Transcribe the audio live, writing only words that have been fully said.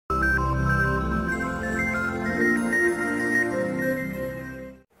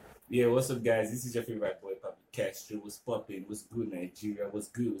Yeah, what's up, guys? This is your favorite boy, Pablo Castro. What's popping? What's good, Nigeria? What's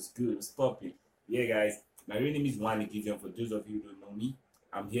good? What's good? What's popping? Yeah, guys, my real name is Wani Gideon. For those of you who don't know me,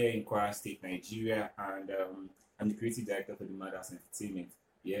 I'm here in Kwara State, Nigeria, and I'm the creative director for the Madhouse Entertainment.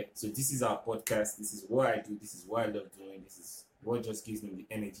 Yeah, so this is our podcast. This is what I do. This is what I love doing. This is what just gives me the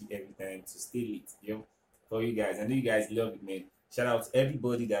energy every time to stay lit. For you guys, I know you guys love it, man. Shout out to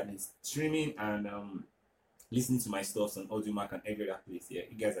everybody that is streaming and listening to my stuff on Audiomack and every other place. Yeah,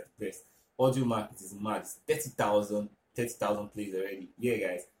 you guys are the best. Audiomack is mad. It's 30,000 plays already. Yeah,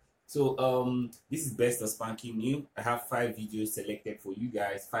 guys. So this is best of spanking new. I have 5 videos selected for you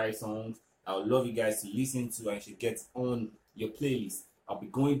guys, 5 songs I would love you guys to listen to and should get on your playlist. I'll be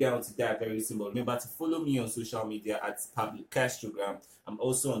going down to that very soon. But remember to follow me on social media at Pablo Castrogram. I'm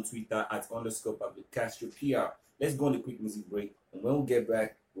also on Twitter at _ Pablo Castro PR. Let's go on a quick music break, and when we get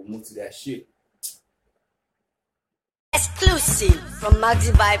back, we'll move to that shit. Exclusive from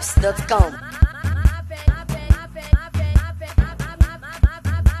MaxiVibes.com.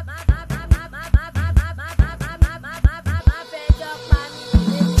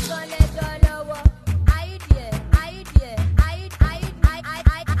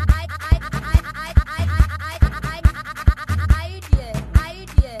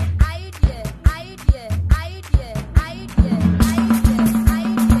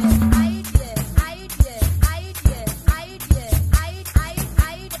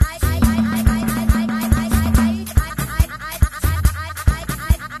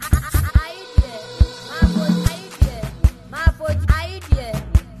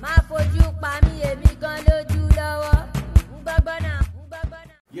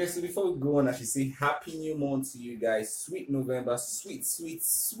 Yeah, so before we go on, I should say Happy New Month to you guys. Sweet November,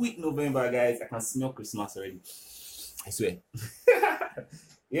 sweet November, guys. I can smell Christmas already. I swear.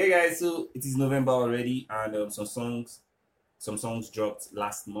 Yeah, guys. So it is November already, and some songs dropped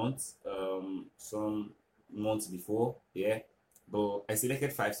last month. Some months before, yeah. But I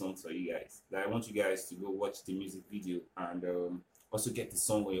selected 5 songs for you guys that I want you guys to go watch the music video and also get the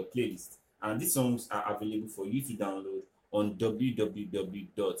song on your playlist. And these songs are available for you to download on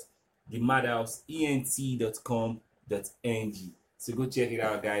www.themadhouseent.com.ng. So go check it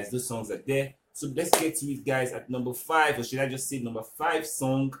out, guys. Those songs are there. So let's get to it, guys, at number 5, or should I just say number 5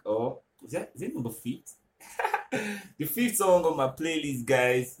 song, or is it number 5th? The 5th song on my playlist,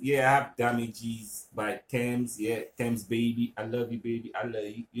 guys. Yeah, I have Damages by Tems. Yeah, Tems, baby. I love you, baby. I love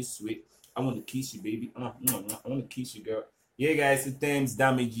you. You're sweet. I want to kiss you, baby. I want to kiss you, girl. Yeah, guys, so Tems,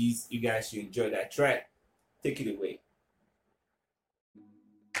 Damages. You guys should enjoy that track. Take it away.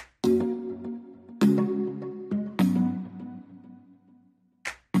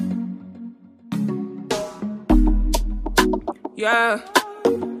 Yeah.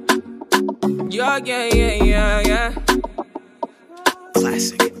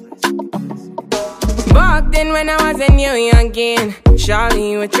 Classic. Back then when I was a new youngin',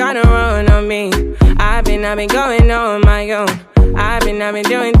 Charlie, you were tryna run on me. I've been going on my own. I've been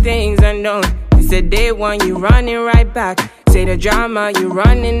doing things unknown. It's a day one, you running right back. Say the drama, you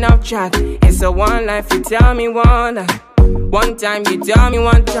running off track. It's a one life, you tell me one life. One time, you tell me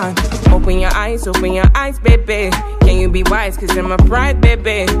one time. Open your eyes, baby. Can you be wise, cause I'm a pride,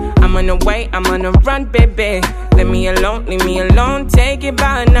 baby. I'm on the way, I'm on the run, baby. Leave me alone, take it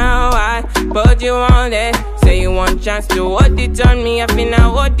by now. I put you on it. Say you want chance to hold it on me. I feel I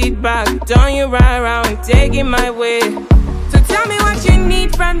hold it back. Turn you right around, take it my way. So tell me what you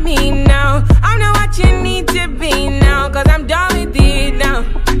need from me now. I'm not what you need to be now, cause I'm done with it now.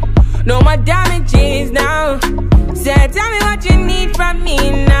 No more damages now. Say, tell me what you need from me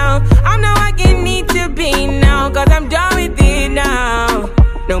now. I'm not what you need to be now, cause I'm done with it now.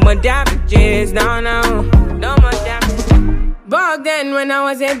 No more damages, no more damages. Back then when I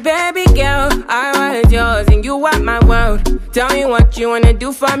was a baby girl, I was yours and you were my world. Tell me what you wanna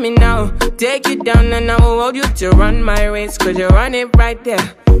do for me now. Take you down and I will hold you to run my race, cause you run it right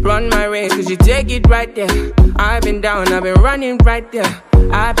there. Run my race, cause you take it right there. I've been down, I've been running right there.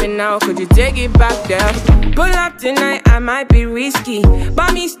 I've been out, could you take it back there? Pull up tonight, I might be risky.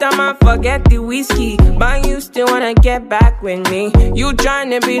 Buy me stomach, forget the whiskey. But you still wanna get back with me. You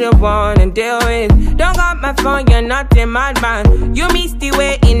tryna be the one and deal with. Don't got my phone, you're not a madman. You missed the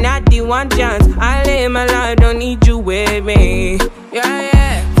way in at the one chance. I live my life, don't need you with me.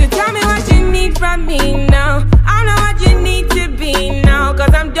 Yeah. So tell me what you need from me now. I know what you need to be now,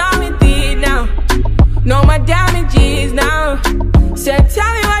 cause I'm done with it now. No more damages now. So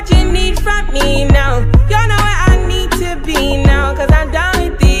tell me what you need from me now. You know where I need to be now, cause I'm done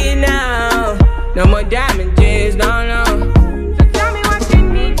with it now. No more damages, no. So tell me what you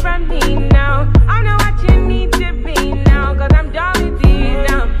need from me now. I know what you need to be now, cause I'm done with it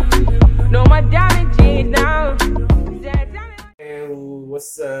now.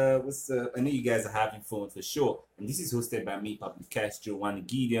 guys are having fun for sure. And this is hosted by me, Pablo Castro, Wani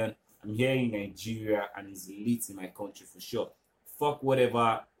Gideon. I'm here in Nigeria and it's lit in my country for sure. Fuck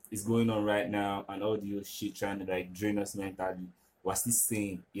whatever is going on right now and all the old shit trying to like drain us mentally. We're still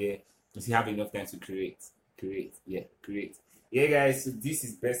saying, yeah, we still have enough time to create. Yeah, guys, so this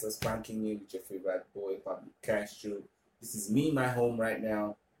is Best of Spanking You with your favorite boy, Pablo Castro. This is me in my home right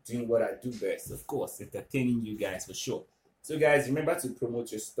now, doing what I do best, of course, entertaining you guys for sure. So, guys, remember to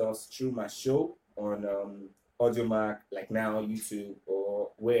promote your stuff through my show on AudioMac, like now, YouTube,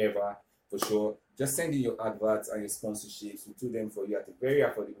 or wherever, for sure. Just send in your adverts and your sponsorships. We'll do them for you at a very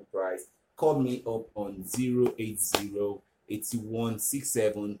affordable price. Call me up on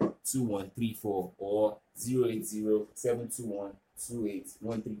 080-8167-2134 or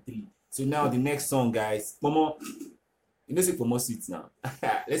 080-721-28133. So now the next song, guys. Pomo, you know say Pomo sweet now.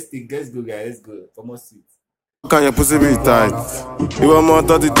 Let's go, guys. Let's go. Pomo sweet. Can your pussy be tight? You want more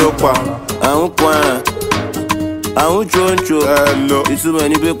 30 dopa? I won't choncho. Hello. It's too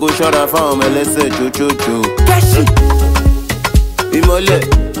many people shut up for me. Let's say cho. Kashi. Imole.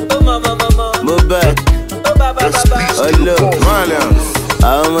 Oh mama. Mobile. Oh baba. Hello. Malians.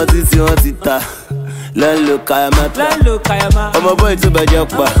 I'm a titi on tita. Lalo kayamata. I'm a boy to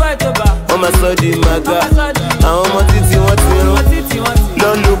Bajapa. I'm a sodi maga. I'm a titi on tiro.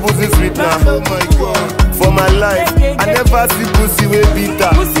 Lalo pussy sweet now. Oh my god. For my life, I never see pussy way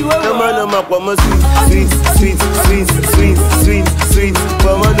bitter. No man, pomo sweet.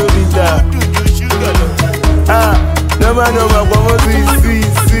 Pomo no bitter. No man, pomo sweet.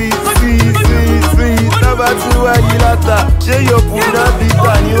 Never see why you lata. Share your puna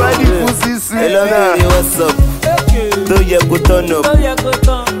bitter. You are the pussy sweet. Hello, baby, what's up? Don't you go turn up?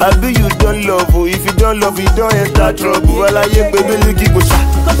 I be you don't love. If you don't love, you don't enter trouble. Well, I ain't baby, look go shot.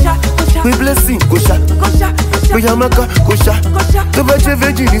 We blessing, kosha. We yamaka, kosha. The virgin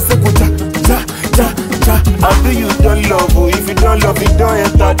virgin is a kosha. Ja. I be you don't love. If you don't love, you don't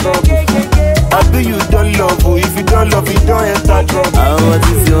enter trouble. I be you don't love. If you don't love, you don't enter trouble. I want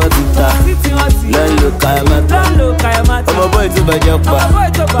to see what it is. Lalo kayamata. I'm a boy to Bajapa.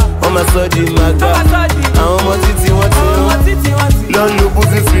 I'm a sodi maga. I'm a titi. Lalo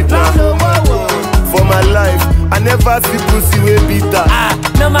pussy sweet now. For my life, I never see pussy way bitter.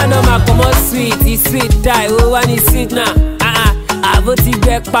 No man, come on sweet, it's sweet die, oh one is sweet now. Avoti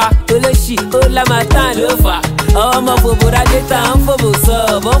bekpa, oloshi, ola matan lofa. Ọmọ fòbò rajeta, ọmfòbò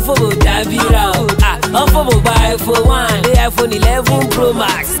sub, ọmfòbò dabira. Ọmfòbò buy iPhone 1, the iPhone 11 Pro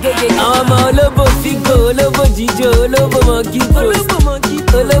Max. Ọmọ olóbò figo, olóbò jíjó, olóbò monkey post.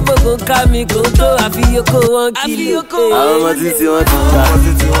 Olóbò kò ká mi kò tó àfiyókò 1 kilo. Àwọn ọmọ títí wọ́n ti ta,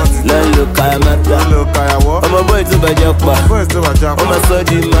 lọ́lọ́ kayamata. Ọmọ bọ́ì tó bàjẹ́ pa, ọmọ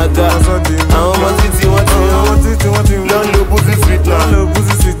sọ́ọ́dì maga. Àwọn ọmọ títí wọ́n ti lọ́lọ́ pussy sweet now.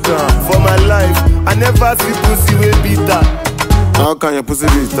 For my life, I never see pussy way bitter. How can your pussy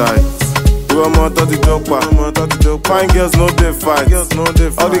be tight? You want more 30 dopa. Fine girls no dey fight.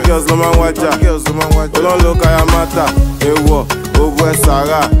 All the girls no man watch out. Don't look at your matter. Ewo, obo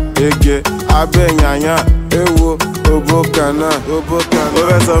esara, ege, abe nyanya. Ewo, obo kana.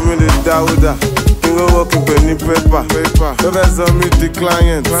 Over some me the dauda. King of walking penny paper. Over some me the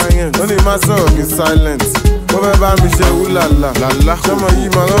client. Only my song is silent. Over by me say ulala. Some of you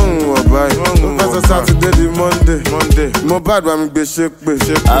my own buy. Over Saturday the Monday. More bad when me be shake.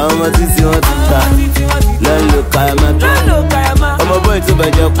 I'm a titi on tita. Lalo kayamata. I'm a boy to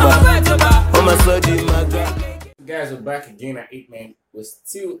Bajapa. I'm a sodi maga. Guys, we're back again at 8 Man. We're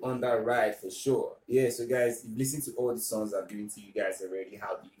still on that ride for sure. Yeah, so guys, you've listened to all the songs I've given to you guys already.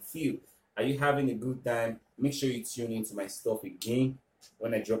 How do you feel? Are you having a good time? Make sure you tune into my stuff again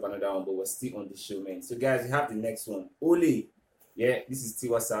when I drop another one, but we're still on the show, man. So guys, we have the next one. Ole. Yeah, this is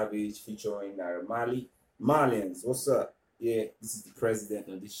Tiwa Savage featuring Naira Marley. Marlians, what's up? Yeah, this is the president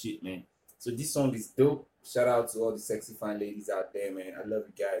of this shit, man. So this song is dope. Shout out to all the sexy fine ladies out there, man. I love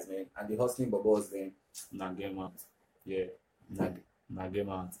you guys, man. And the hustling bubbles, man. Now get out. Yeah, now get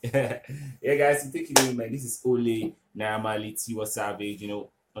out. Yeah, guys, so take it away, man. This is Ole, Naira Marley, Tiwa Savage, you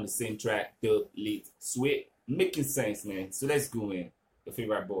know, on the same track, dope, lit, sweet, making sense, man. So let's go, man. Your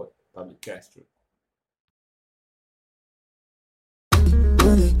favorite boy, Pablo Castro.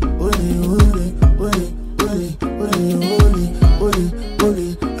 Ole,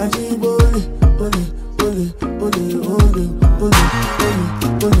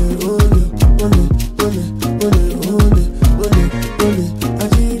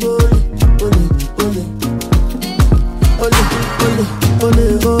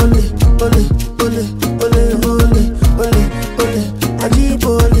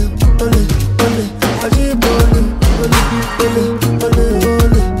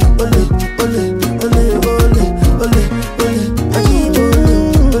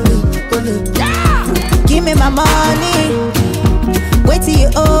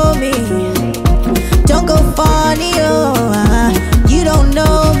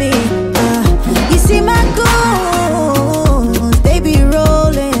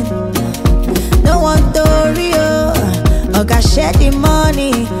 get the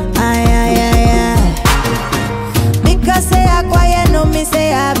money. Aye, aye, aye, aye. Because say I quiet, no me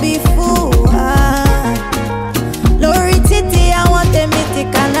say I be fool. Lori Titi, I want them to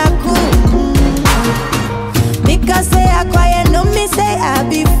kinda cool. Because say I quiet, no me say I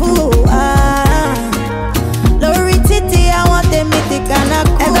be fool. Lori Titi, I want them to kinda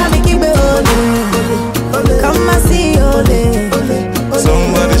cool. Ever me keep it holding. Come and see ole.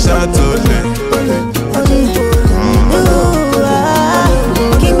 Somebody shout ole.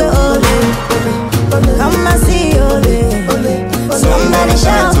 Keep it ole. Come and see ole. Somebody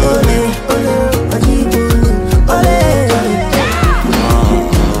shout ole.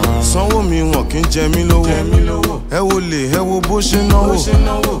 Sanwó mi wọn kì í jẹ mí lówó. Ẹ wo lè ẹ wo bó ṣe náwó.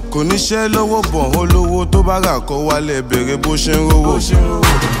 Kò ní ṣẹ́ lọ́wọ́ bọ̀ olówó tó bá rà kọ́ wálé bèrè bó ṣe ń rówó.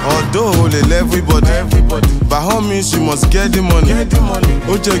 Although o lè everybody, by all means you must get the money.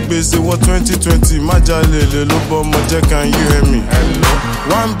 Ó jẹ gbèsè wọ 2020 má jalè lè ló bọ́ ọmọ jẹ́ can you hear me?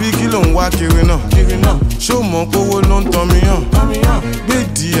 One big kí ló ń wá kiri náà. Ṣó mọ̀ kówó ló ń tọ́ mi hàn?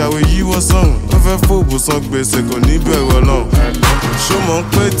 Gbèdì àwẹ̀ yíwọ́ sọ̀hún. Ó fẹ́ fòbù san gbèsè kò ní bẹ̀rù ọlọ́run. Ṣó mọ̀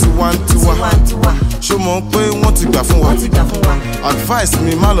pé tiwantiwa. Ṣó mọ̀ pé wọ́n ti gbà fún wa. Advice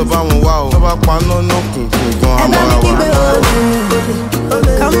mi má lọ bá wọn wá o. Tó bá paná náà kùnkùn gan amọ́ra wa.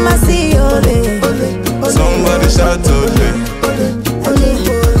 Come and see ole. Somebody shout ole.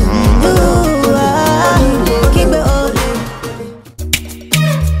 Keep it ole.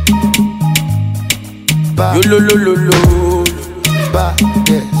 Yo lo lo lo lo.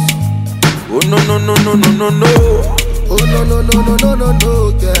 Yes. Oh no no no no no no no. Oh no no no no no no no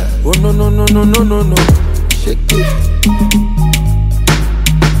yeah. Oh no no no no no no no. Shake it.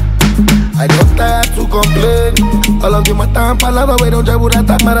 I don't tire to complain. All of them are time palava. We don't travel that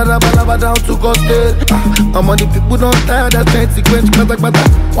time. Marada palava down to coastal. I'm on the people don't tire. That's 20 quench. Bata.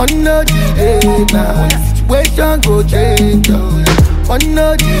 One no day now. Situation go change. One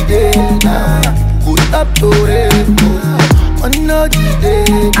no day now. Go up to it. One no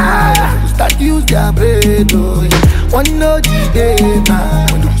day now. Start use their brain. One no day now.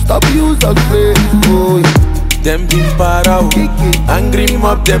 Stop use the brain. Them been parao, angry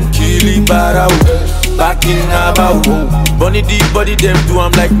mob them killing barao. Back in about, bunny the body them do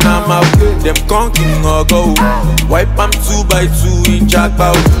I'm like Nama. Them conking or go, wipe 'em 2 by 2 in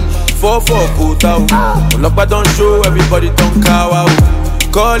jackpot. 4-4 put out, Lokpa don't show everybody don't cow out.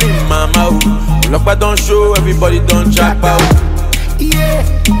 Call him mama, Lokpa don't show everybody don't jackpot. Yeah.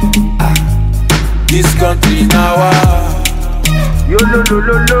 This country now, yo lo lo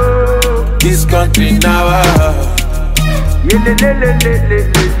lo lo. This country now,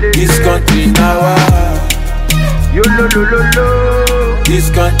 this country now, yo lo lo lo lo. This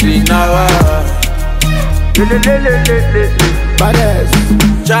country now, Badass.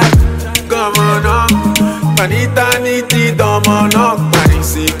 Jack, governor, Panita niti domono,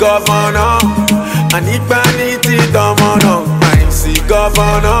 Panisi governor, Anita niti domono, Panisi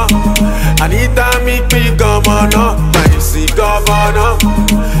governor, Anita mikpi governor, Panisi governor.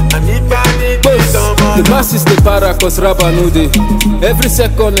 The masses they para cause rapper no dey. Every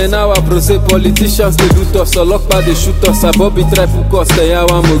second and hour bro say politicians they loot us. Olokpa they shoot us. Bobby try put us the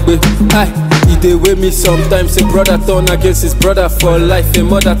yawa mogbe. Aye, he dey weigh me sometimes. A brother turn against his brother for life. A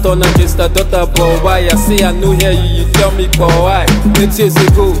mother turn against her daughter. But why? I say I know hear you, you tell me but why? 8 years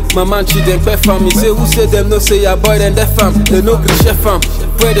ago, my man she dem pay fam. He say who say them no say your boy then deaf fam. They no gree chef fam.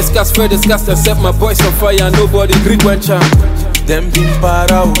 Pray the scars, and set my boys on fire. Nobody gree when charm. Them been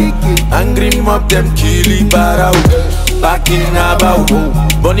parao, angry mob them killing barao. Back in about,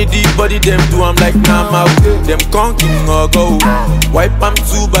 bunny the body them do I'm like Nama. Them conking or go, wipe 'em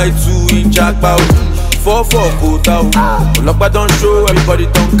 2 by 2 in jackpot. 4-4 put out, Lokpa don't show everybody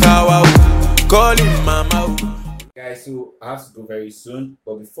don't cow out. Call him mama. Guys, so I have to go very soon.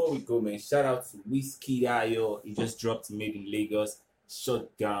 But before we go, man, shout out to Whiskey Ayo. He just dropped Made in Lagos.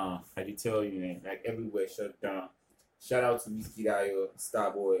 Shut down. I did tell you, man, like everywhere shut down. Shout out to Whiskey Ayo,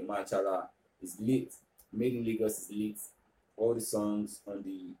 Starboy, Machala is lit. Made in Lagos is lit. All the songs on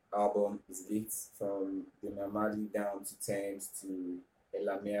the album is lit, from the Namali down to Thames to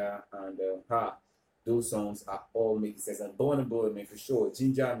Elamia and Ha. Those songs are all making sense. And Born and Boy, man, for sure.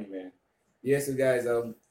 Ginger me, man. Yeah, so guys,